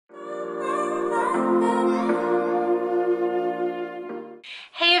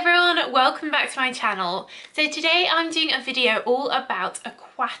welcome back to my channel. So today I'm doing a video all about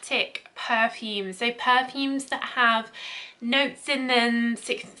aquatic perfumes. So perfumes that have notes in them,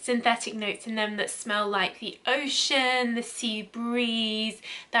 synthetic notes in them that smell like the ocean, the sea breeze,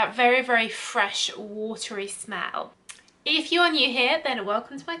 that very, very fresh, watery smell. If you are new here, then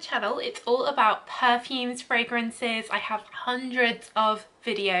welcome to my channel. It's all about perfumes, fragrances. I have hundreds of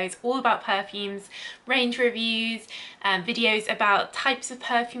videos all about perfumes, range reviews, videos about types of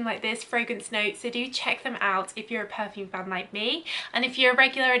perfume like this, fragrance notes, so do check them out if you're a perfume fan like me. And if you're a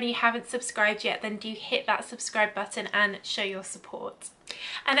regular and you haven't subscribed yet, then do hit that subscribe button and show your support.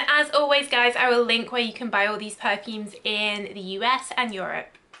 And as always guys, I will link where you can buy all these perfumes in the US and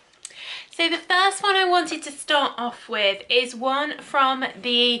Europe. So the first one I wanted to start off with is one from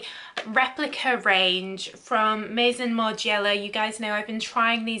the replica range from Maison Margiela. You guys know I've been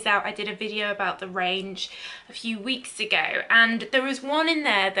trying these out. I did a video about the range a few weeks ago, and there was one in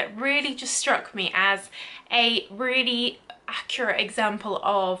there that really just struck me as a really accurate example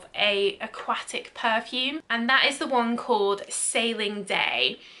of a aquatic perfume, and that is the one called Sailing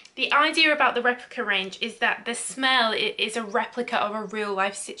Day. The idea about the replica range is that the smell is a replica of a real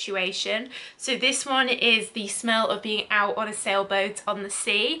life situation. So this one is the smell of being out on a sailboat on the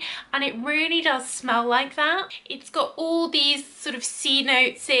sea, and it really does smell like that. It's got all these sort of sea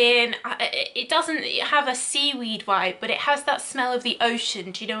notes in. It doesn't have a seaweed vibe, but it has that smell of the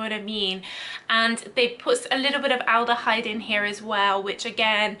ocean, do you know what I mean? And they put a little bit of aldehyde in here as well, which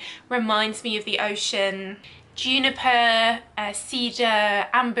again reminds me of the ocean. Juniper, cedar,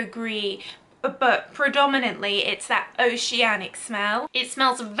 ambergris, but predominantly it's that oceanic smell. It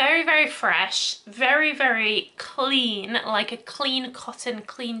smells very, very fresh, very, very clean, like a clean cotton,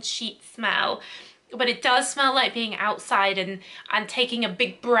 clean sheet smell. But it does smell like being outside and taking a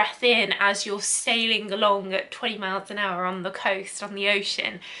big breath in as you're sailing along at 20 miles an hour on the coast, on the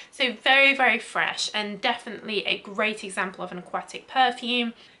ocean. So very, very fresh, and definitely a great example of an aquatic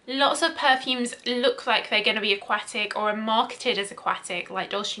perfume. Lots of perfumes look like they're going to be aquatic or are marketed as aquatic,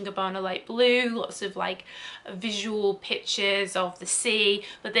 like Dolce & Gabbana Light Blue, lots of like visual pictures of the sea,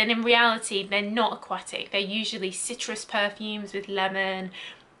 but then in reality they're not aquatic. They're usually citrus perfumes with lemon.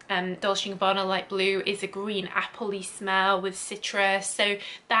 Dolce & Gabbana Light Blue is a green appley smell with citrus, so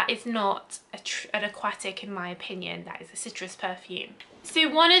that is not an aquatic in my opinion. That is a citrus perfume. So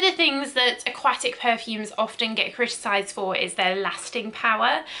one of the things that aquatic perfumes often get criticised for is their lasting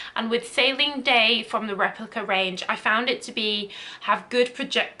power, and with Sailing Day from the replica range I found it to have good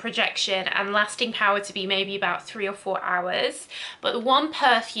projection and lasting power to be maybe about 3 or 4 hours. But the one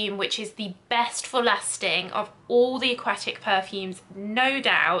perfume which is the best for lasting of all the aquatic perfumes, no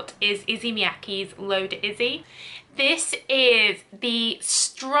doubt, is Issey Miyake's L'Eau d'Issey. This is the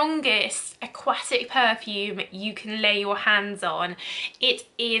strongest aquatic perfume you can lay your hands on. It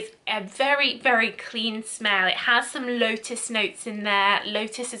is a very, very clean smell. It has some lotus notes in there.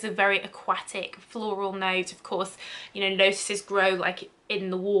 Lotus is a very aquatic floral note. Of course, you know, lotuses grow like in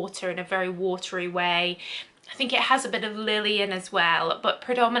the water in a very watery way. I think it has a bit of lily in as well, but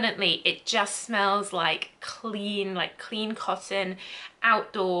predominantly it just smells like clean cotton,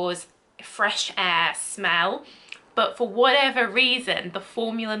 outdoors, fresh air smell. But for whatever reason, the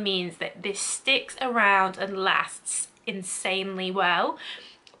formula means that this sticks around and lasts insanely well.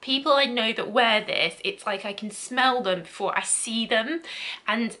 People I know that wear this, it's like I can smell them before I see them,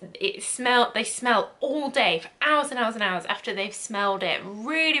 and they smell all day for hours and hours and hours after they've smelled it.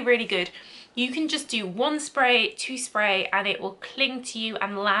 Really, really good. You can just do 1 spray, 2 spray, and it will cling to you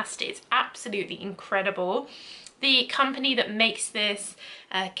and last. It's absolutely incredible. The company that makes this,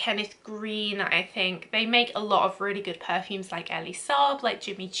 Kenneth Green, I think, they make a lot of really good perfumes like Elie Saab, like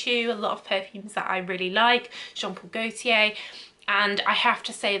Jimmy Choo, a lot of perfumes that I really like, Jean Paul Gaultier. And I have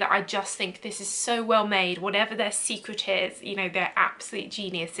to say that I just think this is so well made. Whatever their secret is, you know, they're absolute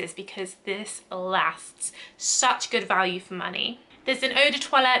geniuses, because this lasts. Such good value for money. There's an eau de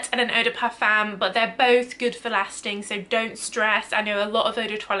toilette and an eau de parfum, but they're both good for lasting, so don't stress. I know a lot of eau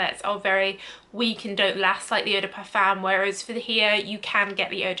de toilettes are very weak and don't last like the eau de parfum, whereas for here you can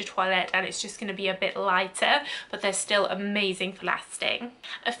get the eau de toilette and it's just going to be a bit lighter, but they're still amazing for lasting.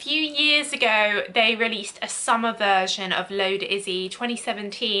 A few years ago they released a summer version of L'Eau d'Issey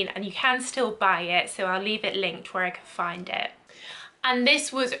 2017, and you can still buy it, so I'll leave it linked where I can find it. And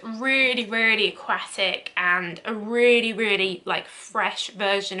this was really, really aquatic and a really, really like fresh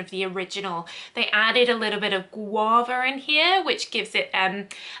version of the original. They added a little bit of guava in here, which gives it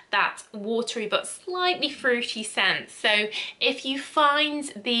that watery but slightly fruity scent. So if you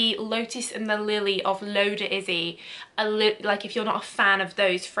find the lotus and the lily of L'Eau d'Issey like if you're not a fan of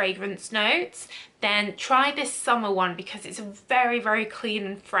those fragrance notes, then try this summer one because it's very, very clean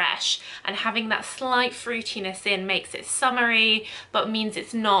and fresh, and having that slight fruitiness in makes it summery but means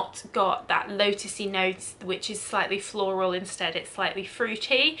it's not got that lotusy notes which is slightly floral. Instead it's slightly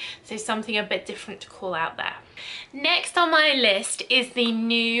fruity, so something a bit different to call out there. Next on my list is the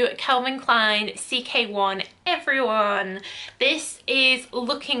new Calvin Klein CK1 Everyone. This is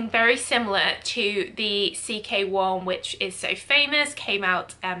looking very similar to the CK1 which is so famous, came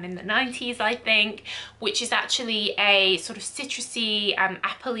out in the 90s I think, which is actually a sort of citrusy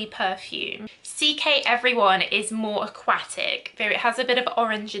apple-y perfume. CK Everyone is more aquatic, though it has a bit of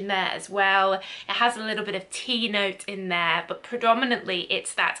orange in there as well. It has a little bit of tea note in there, but predominantly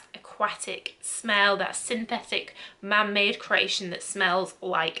it's that aquatic smell, that synthetic man-made creation that smells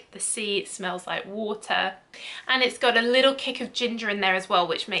like the sea, it smells like water, and it's got a little kick of ginger in there as well,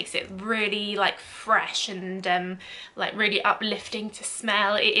 which makes it really like fresh and like really uplifting to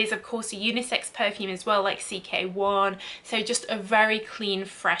smell. It is of course a unisex perfume as well, like CK1, so just a very clean,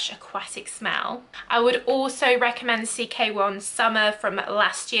 fresh, aquatic smell. I would also recommend CK1 Summer from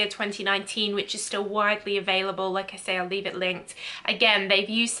last year 2019, which is still widely available. Like I say, I'll leave it linked. Again, they've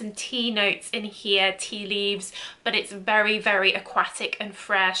used some tea notes in here, tea leaves, but it's very, very aquatic and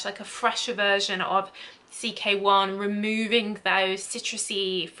fresh, like a fresher version of CK1, removing those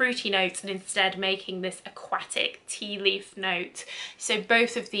citrusy fruity notes and instead making this aquatic tea leaf note. So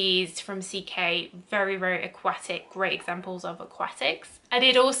both of these from CK, very, very aquatic, great examples of aquatics. I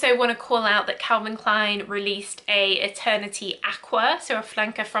did also want to call out that Calvin Klein released a Eternity Aqua, so a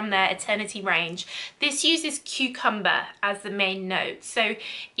flanker from their Eternity range. This uses cucumber as the main note, so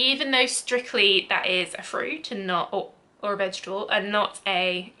even though strictly that is a fruit and not or a vegetable and not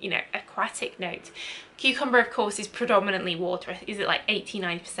a, you know, aquatic note, cucumber of course is predominantly water. Is it like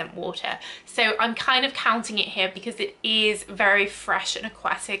 89% water? So I'm kind of counting it here because it is very fresh and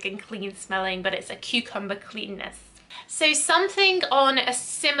aquatic and clean smelling, but it's a cucumber cleanness. So something on a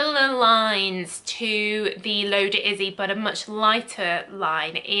similar lines to the L'Eau d'Izzy, but a much lighter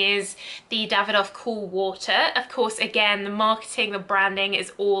line, is the Davidoff Cool Water. Of course, again, the marketing, the branding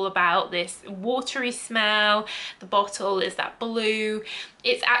is all about this watery smell. The bottle is that blue.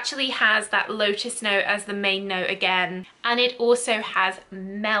 It actually has that lotus note as the main note again, and it also has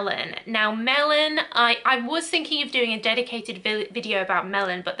melon. Now melon, I was thinking of doing a dedicated video about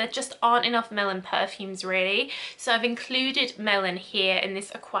melon, but there just aren't enough melon perfumes really, so I've included melon here in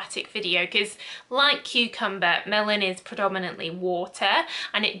this aquatic video because, like cucumber, melon is predominantly water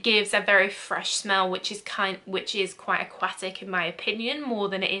and it gives a very fresh smell which is quite aquatic in my opinion, more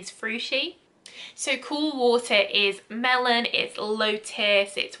than it is fruity. So Cool Water is melon, it's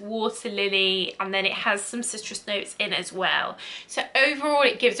lotus, it's water lily, and then it has some citrus notes in as well. So overall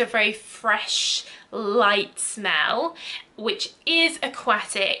it gives a very fresh, light smell, which is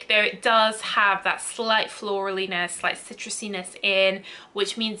aquatic, though it does have that slight floraliness, slight citrusiness in,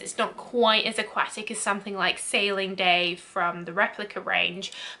 which means it's not quite as aquatic as something like Sailing Day from the Replica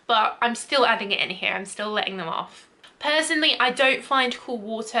range, but I'm still adding it in here, I'm still letting them off. Personally, I don't find Cool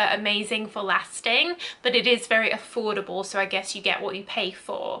Water amazing for lasting, but it is very affordable, so I guess you get what you pay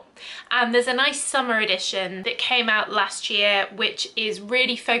for. And there's a nice summer edition that came out last year, which is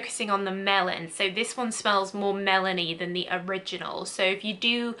really focusing on the melon. So this one smells more melony than the original. So if you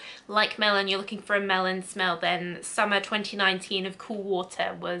do like melon, you're looking for a melon smell, then summer 2019 of Cool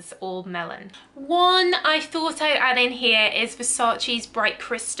Water was all melon. One I thought I'd add in here is Versace's Bright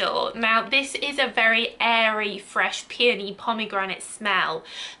Crystal. Now this is a very airy, fresh, peony pomegranate smell,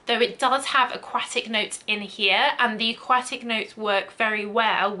 though it does have aquatic notes in here, and the aquatic notes work very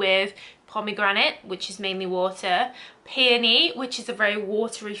well with pomegranate, which is mainly water, peony, which is a very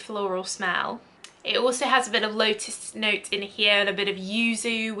watery floral smell. It also has a bit of lotus notes in here and a bit of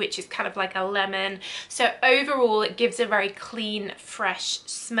yuzu, which is kind of like a lemon. So overall it gives a very clean, fresh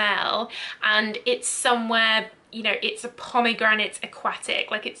smell, and it's somewhere, you know, it's a pomegranate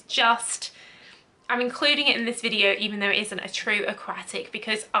aquatic, like it's just, I'm including it in this video even though it isn't a true aquatic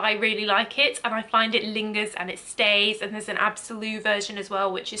because I really like it and I find it lingers and it stays, and there's an Absolute version as well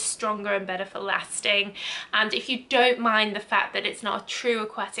which is stronger and better for lasting. And if you don't mind the fact that it's not a true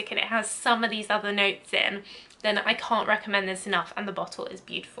aquatic and it has some of these other notes in, then I can't recommend this enough, and the bottle is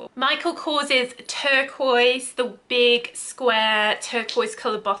beautiful. Michael Kors's Turquoise, the big square turquoise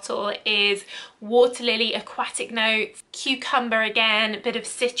coloured bottle, is water lily aquatic notes, cucumber again, a bit of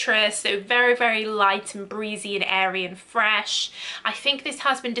citrus, so very, very light and breezy and airy and fresh. I think this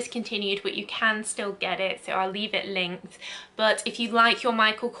has been discontinued, but you can still get it, so I'll leave it linked. But if you like your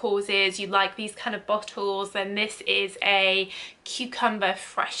Michael Kors's, you like these kind of bottles, then this is a cucumber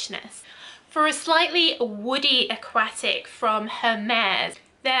freshness. For a slightly woody aquatic from Hermes,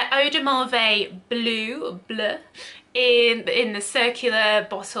 their Eau de Marve Bleu in the circular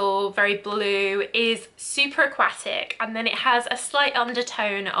bottle, very blue, is super aquatic, and then it has a slight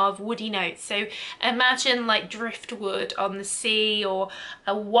undertone of woody notes. So imagine like driftwood on the sea, or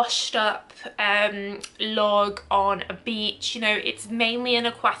a washed up log on a beach. You know, it's mainly an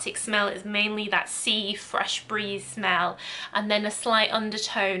aquatic smell. It's mainly that sea fresh breeze smell, and then a slight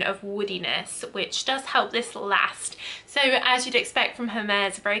undertone of woodiness, which does help this last. So as you'd expect from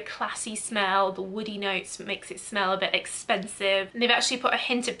Hermes, a very classy smell. The woody notes makes it smell a bit expensive. And they've actually put a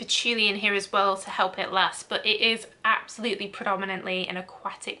hint of patchouli in here as well to help it last, but it is absolutely predominantly an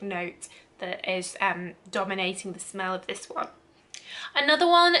aquatic note that is dominating the smell of this one. Another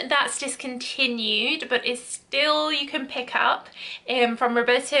one that's discontinued but is still, you can pick up, from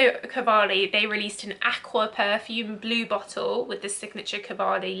Roberto Cavalli. They released an aqua perfume blue bottle with the signature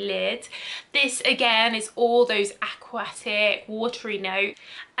Cavalli lid. This again is all those aquatic watery notes,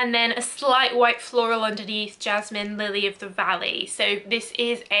 and then a slight white floral underneath, jasmine, lily of the valley. So this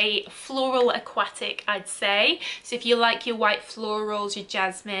is a floral aquatic, I'd say. So if you like your white florals, your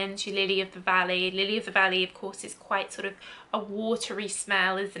jasmines, your lily of the valley of course is quite sort of a watery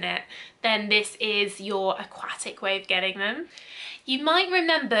smell, isn't it? Then this is your aquatic way of getting them. You might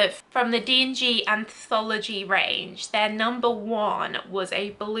remember from the D&G Anthology range, their number one was a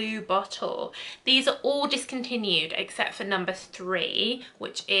blue bottle. These are all discontinued except for number 3,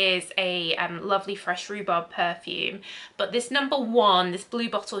 which is a lovely fresh rhubarb perfume. But this number one, this blue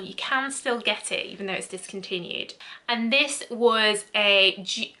bottle, you can still get it even though it's discontinued. And this was a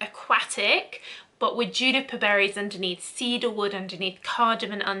aquatic, but with juniper berries underneath, cedar wood underneath,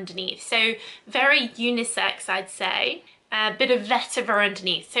 cardamom underneath. So very unisex, I'd say. A bit of vetiver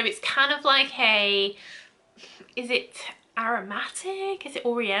underneath. So it's kind of like a, is it aromatic? Is it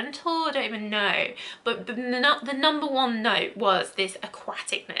oriental? I don't even know. But the number one note was this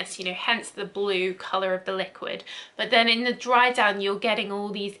aquaticness, you know, hence the blue colour of the liquid. But then in the dry down, you're getting all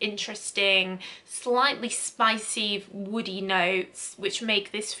these interesting, slightly spicy, woody notes, which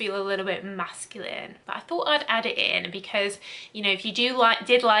make this feel a little bit masculine. But I thought I'd add it in because, you know, if you did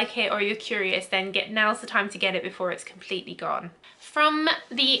like it or you're curious, then now's the time to get it before it's completely gone. From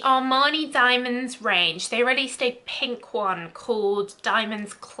the Armani Diamonds range, they released a pink one called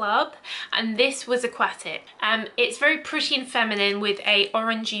Diamonds Club, and this was aquatic. It's very pretty and feminine with a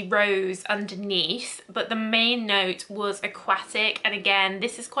orangey rose underneath, but the main note was aquatic. And again,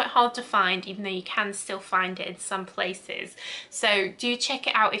 this is quite hard to find, even though you can still find it in some places. So do check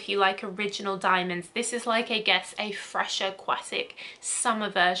it out if you like original diamonds. This is like, I guess, a fresher aquatic summer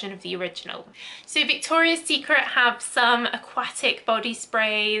version of the original. So Victoria's Secret have some aquatic body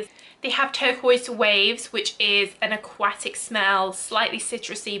sprays. They have Turquoise Waves, which is an aquatic smell, slightly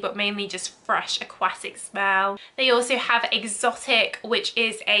citrusy, but mainly just fresh aquatic smell. They also have Exotic, which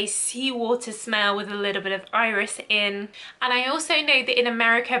is a seawater smell with a little bit of iris in. And I also know that in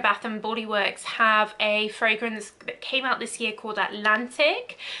America, Bath & Body Works have a fragrance that came out this year called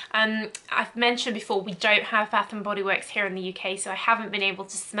Atlantic. I've mentioned before, we don't have Bath & Body Works here in the UK, so I haven't been able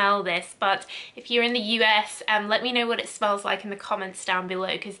to smell this. But if you're in the US, let me know what it smells like in the comments down below,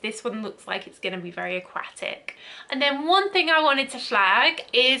 because this one looks like it's going to be very aquatic. And then one thing I wanted to flag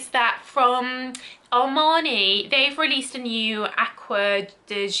is that from Armani, they've released a new Aqua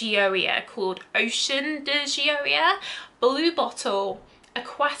de Gioia called Ocean de Gioia, blue bottle,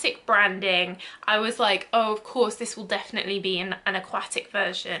 aquatic branding. I was like, oh, of course this will definitely be an aquatic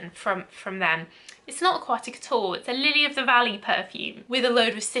version from them. It's not aquatic at all. It's a lily of the valley perfume with a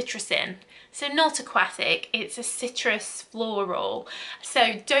load of citrus in. So not aquatic, it's a citrus floral.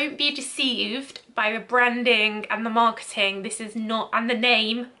 So don't be deceived by the branding and the marketing. This is not, and the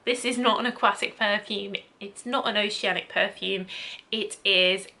name, this is not an aquatic perfume. It's not an oceanic perfume. It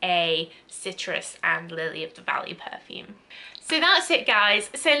is a citrus and lily of the valley perfume. So that's it, guys.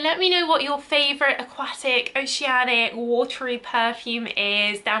 So let me know what your favourite aquatic, oceanic, watery perfume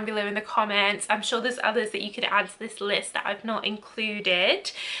is down below in the comments. I'm sure there's others that you could add to this list that I've not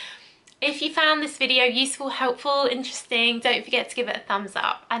included. If you found this video useful, helpful, interesting, don't forget to give it a thumbs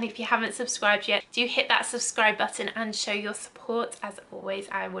up. And if you haven't subscribed yet, do hit that subscribe button and show your support. As always,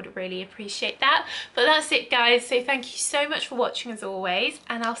 I would really appreciate that. But that's it, guys. So thank you so much for watching as always,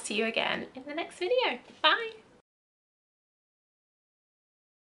 and I'll see you again in the next video. Bye.